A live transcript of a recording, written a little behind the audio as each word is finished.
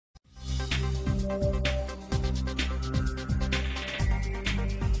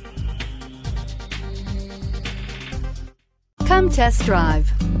Come test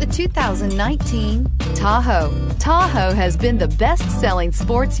drive the 2019 Tahoe. Tahoe has been the best-selling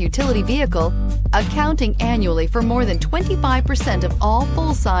sports utility vehicle, accounting annually for more than 25% of all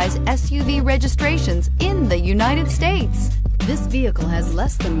full-size SUV registrations in the United States. This vehicle has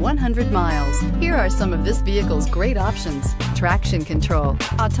less than 100 miles. Here are some of this vehicle's great options: traction control,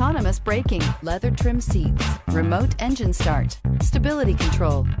 autonomous braking, leather trim seats, remote engine start, stability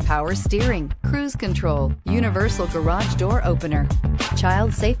control, power steering, cruise control, universal garage door opener,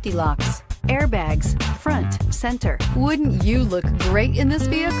 child safety locks, airbags, front, center. Wouldn't you look great in this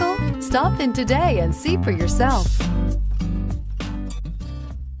vehicle? Stop in today and see for yourself.